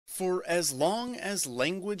For as long as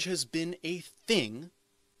language has been a thing,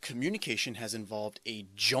 communication has involved a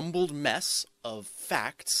jumbled mess of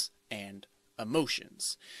facts and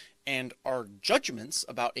emotions, and our judgments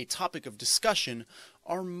about a topic of discussion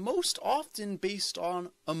are most often based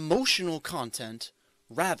on emotional content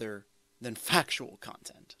rather than factual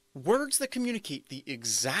content. Words that communicate the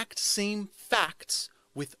exact same facts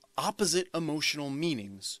with opposite emotional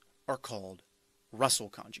meanings are called Russell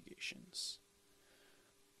conjugations.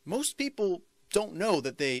 Most people don't know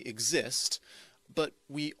that they exist, but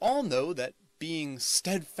we all know that being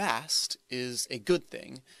steadfast is a good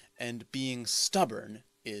thing and being stubborn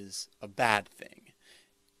is a bad thing,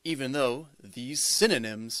 even though these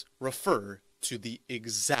synonyms refer to the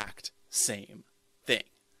exact same thing.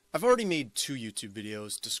 I've already made 2 YouTube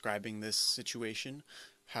videos describing this situation,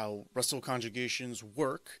 how Russell conjugations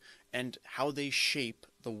work, and how they shape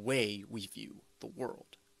the way we view the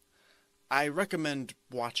world. I recommend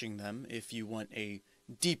watching them if you want a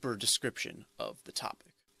deeper description of the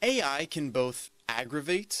topic. AI can both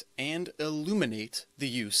aggravate and illuminate the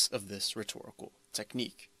use of this rhetorical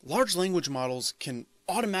technique. Large language models can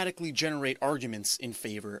automatically generate arguments in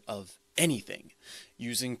favor of anything,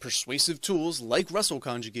 using persuasive tools like Russell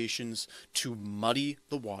conjugations to muddy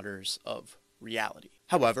the waters of reality.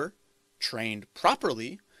 However, trained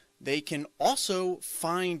properly, they can also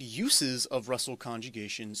find uses of Russell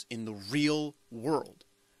conjugations in the real world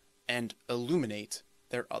and illuminate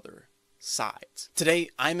their other sides. Today,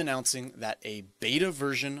 I'm announcing that a beta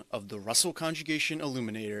version of the Russell conjugation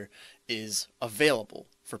Illuminator is available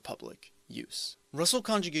for public use.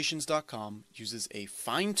 RussellConjugations.com uses a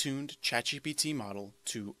fine-tuned ChatGPT model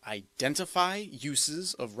to identify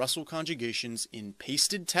uses of Russell conjugations in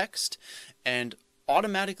pasted text and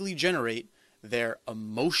automatically generate their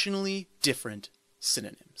emotionally different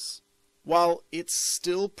synonyms. While it's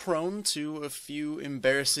still prone to a few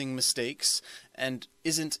embarrassing mistakes and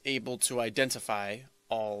isn't able to identify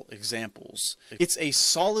all examples, it's a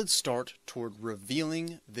solid start toward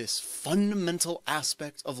revealing this fundamental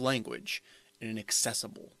aspect of language in an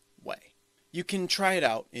accessible way. You can try it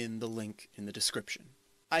out in the link in the description.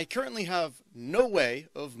 I currently have no way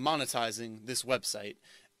of monetizing this website,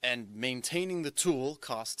 and maintaining the tool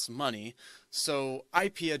costs money, so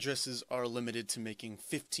IP addresses are limited to making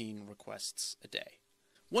 15 requests a day.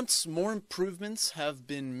 Once more improvements have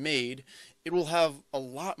been made, it will have a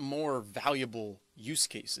lot more valuable use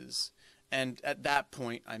cases, and at that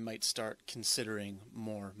point I might start considering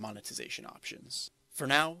more monetization options. For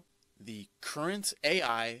now, the current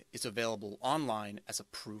AI is available online as a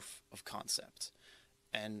proof of concept,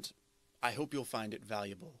 and I hope you'll find it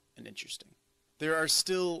valuable and interesting. There are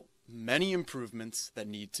still many improvements that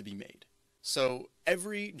need to be made. So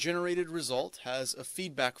every generated result has a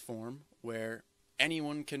feedback form where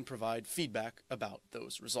anyone can provide feedback about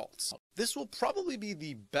those results. This will probably be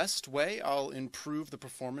the best way I'll improve the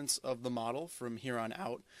performance of the model from here on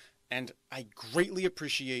out, and I greatly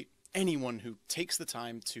appreciate anyone who takes the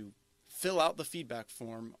time to fill out the feedback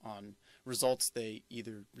form on results they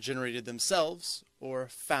either generated themselves or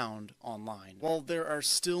found online. While there are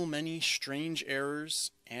still many strange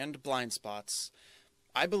errors and blind spots,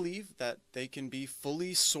 I believe that they can be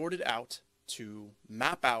fully sorted out to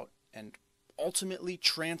map out and ultimately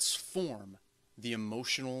transform the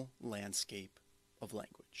emotional landscape of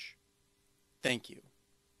language. Thank you,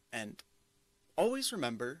 and always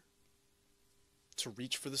remember to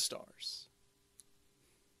reach for the stars.